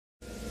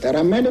There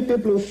are many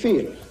people who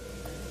feel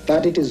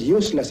that it is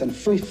useless and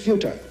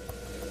futile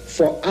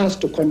for us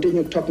to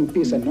continue talking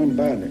peace and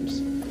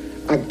non-violence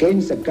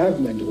against a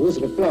government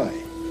whose reply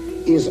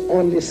is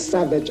only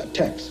savage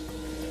attacks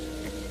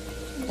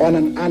on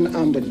an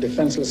unarmed and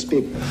defenseless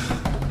people.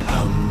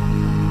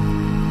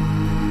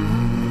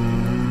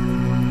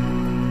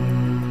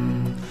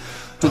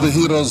 To the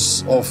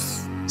heroes of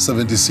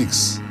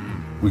 76,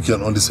 we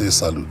can only say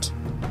salute.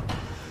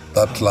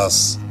 That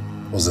class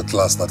was a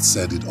class that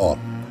said it all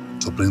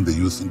to bring the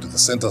youth into the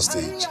center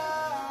stage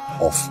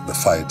of the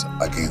fight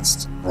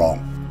against wrong.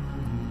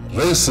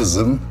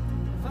 Racism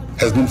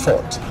has been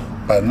fought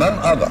by none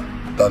other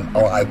than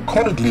our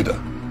iconic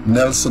leader,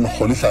 Nelson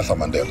Rolihlahla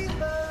Mandela.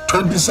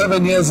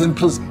 27 years in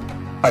prison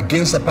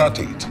against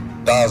apartheid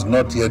does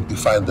not yet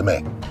define the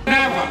man.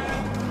 Never,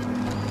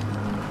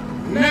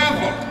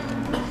 never,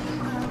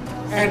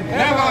 and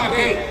never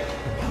again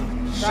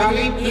shall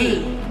it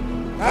be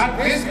that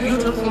this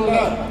beautiful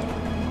land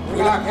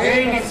will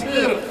again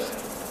experience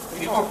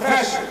the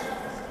oppression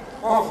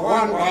of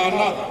one by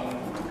another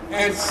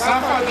and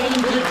suffer the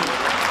indignity.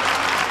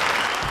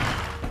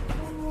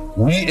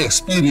 We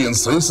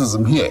experience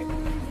racism here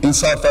in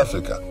South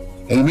Africa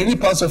and in many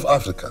parts of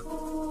Africa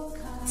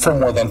for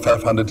more than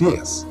 500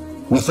 years.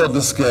 We thought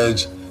the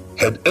scourge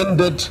had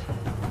ended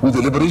with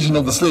the liberation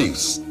of the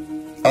slaves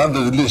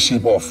under the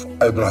leadership of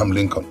Abraham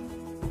Lincoln.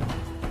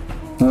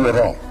 We were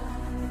wrong.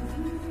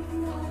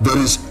 There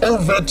is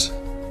overt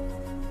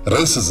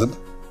racism.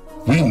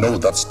 We know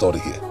that story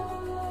here,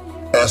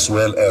 as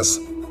well as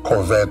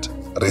covert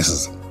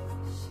racism.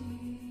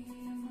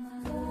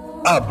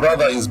 Our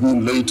brother is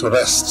being laid to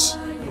rest,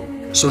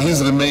 so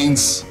his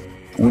remains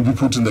will be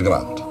put in the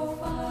ground.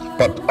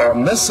 But our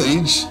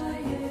message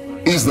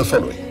is the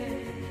following.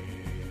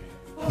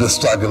 The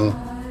struggle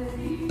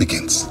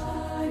begins.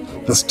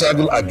 The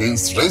struggle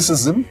against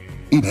racism,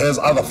 it has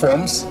other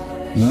forms.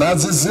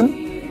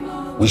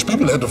 Nazism, which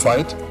people had to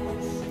fight,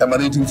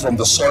 emanating from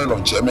the soil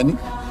of Germany.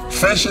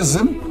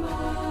 Fascism,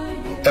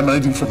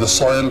 emanating from the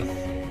soil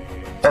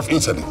of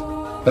Italy.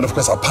 And of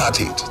course,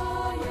 apartheid,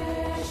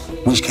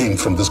 which came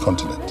from this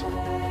continent.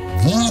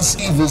 These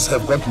evils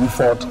have got to be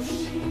fought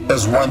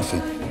as one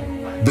thing.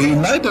 The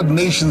United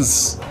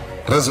Nations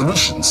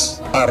resolutions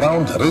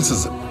around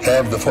racism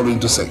have the following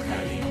to say.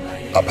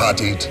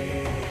 Apartheid,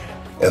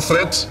 a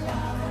threat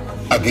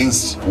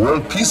against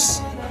world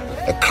peace,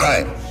 a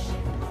crime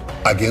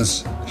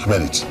against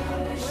humanity.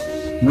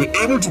 We're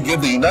able to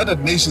get the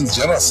United Nations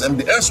General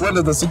Assembly as well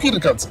as the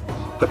Security Council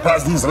to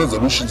pass these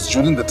resolutions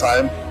during the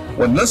time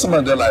when Nelson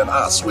Mandela and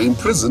us were in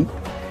prison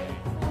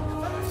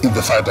in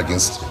the fight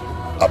against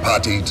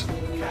apartheid,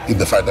 in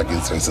the fight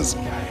against racism.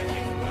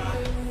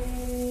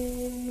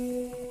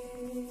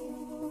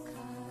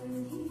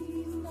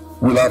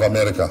 We love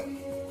America.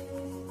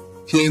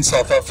 Here in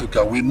South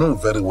Africa, we know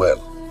very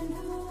well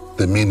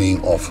the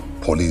meaning of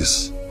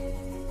police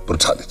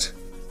brutality.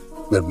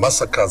 We had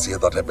massacres here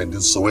that happened in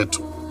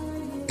Soweto,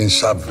 in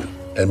Sharpeville,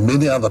 and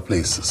many other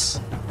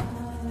places.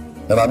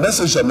 And our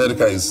message to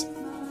America is,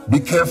 be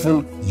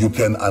careful, you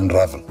can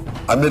unravel.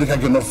 America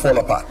cannot fall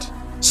apart.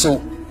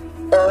 So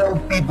all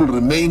people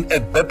remain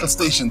at battle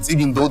stations,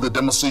 even though the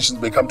demonstrations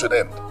may come to an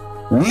end.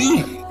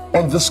 We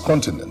on this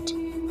continent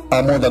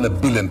are more than 1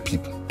 billion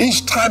people.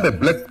 Each time a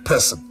black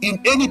person in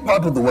any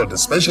part of the world,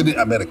 especially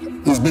America,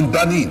 is being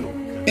done in,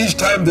 each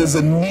time there's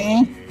a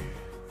knee,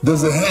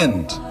 there's a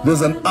hand,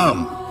 there's an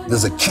arm,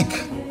 there's a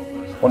kick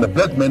on a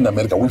black man in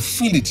America, we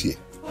feel it here.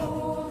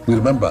 We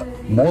remember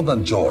more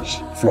than George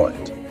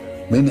Floyd,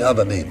 many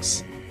other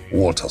names.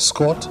 Walter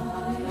Scott,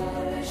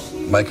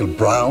 Michael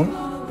Brown,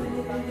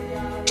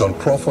 John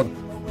Crawford.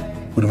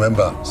 We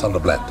remember Sandra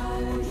Bland.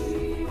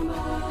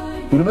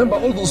 We remember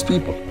all those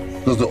people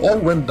because they all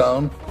went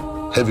down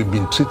having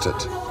been treated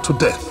to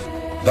death.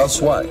 That's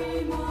why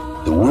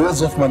the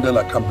words of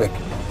Mandela come back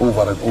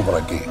over and over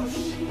again.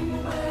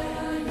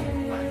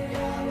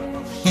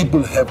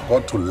 People have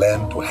got to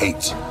learn to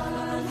hate.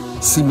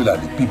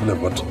 Similarly, people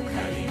have got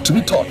to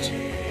be taught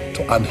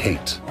to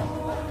unhate.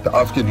 The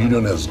African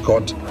Union has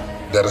got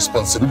the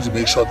responsibility to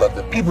make sure that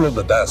the people of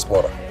the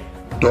diaspora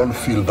don't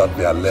feel that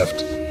they are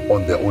left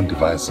on their own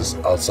devices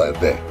outside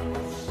there.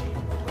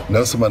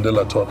 Nelson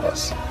Mandela taught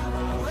us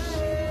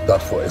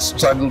that for a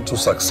struggle to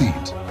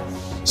succeed,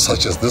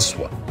 such as this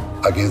one,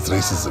 against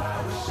racism,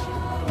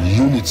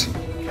 unity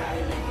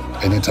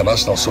and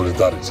international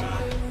solidarity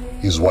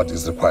is what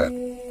is required.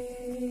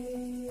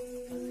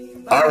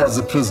 I was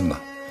a prisoner,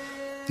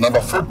 number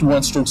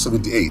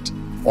 41/78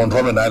 on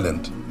Robben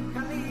Island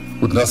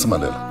with Nelson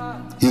Mandela.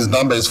 His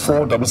number is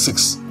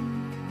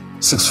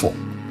 46664.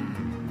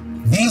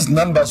 These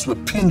numbers were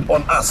pinned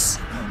on us.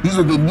 These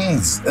were the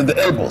knees and the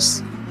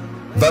elbows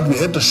that we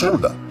had to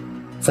shoulder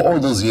for all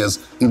those years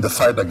in the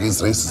fight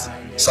against racism,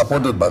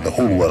 supported by the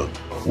whole world.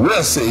 We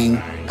are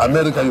saying,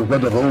 America, you've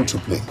got a role to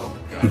play,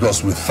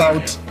 because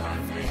without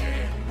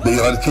the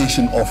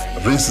eradication of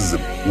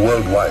racism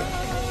worldwide,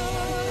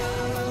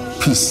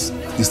 peace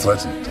is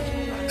threatened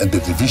and the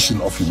division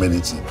of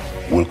humanity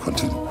will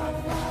continue.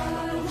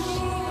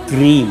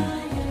 Dream.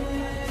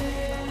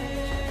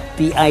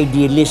 be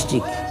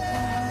idealistic.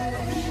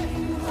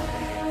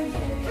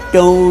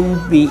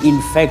 Don't be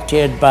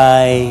infected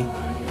by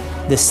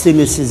the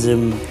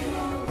cynicism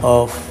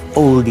of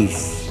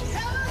oldies.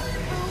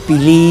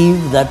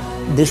 Believe that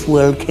this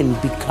world can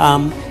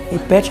become a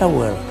better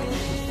world.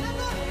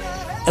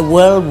 A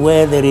world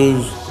where there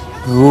is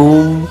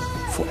room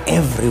for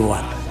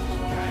everyone.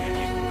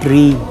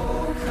 Dream,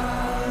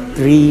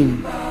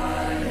 dream,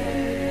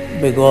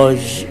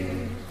 because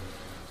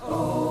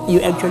you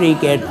actually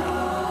get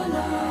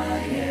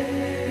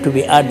to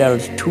be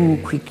adults too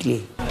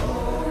quickly,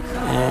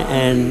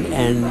 and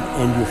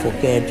you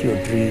forget your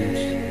dreams.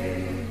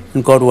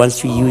 And God wants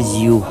to use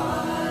you,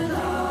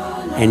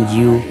 and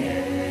you,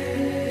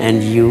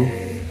 and you,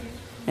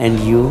 and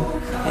you,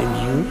 and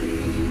you,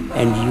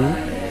 and you,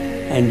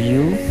 and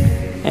you,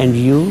 and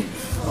you,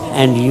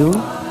 and you,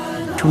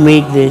 to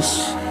make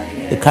this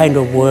the kind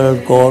of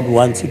world God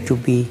wants it to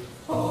be,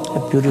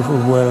 a beautiful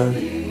world.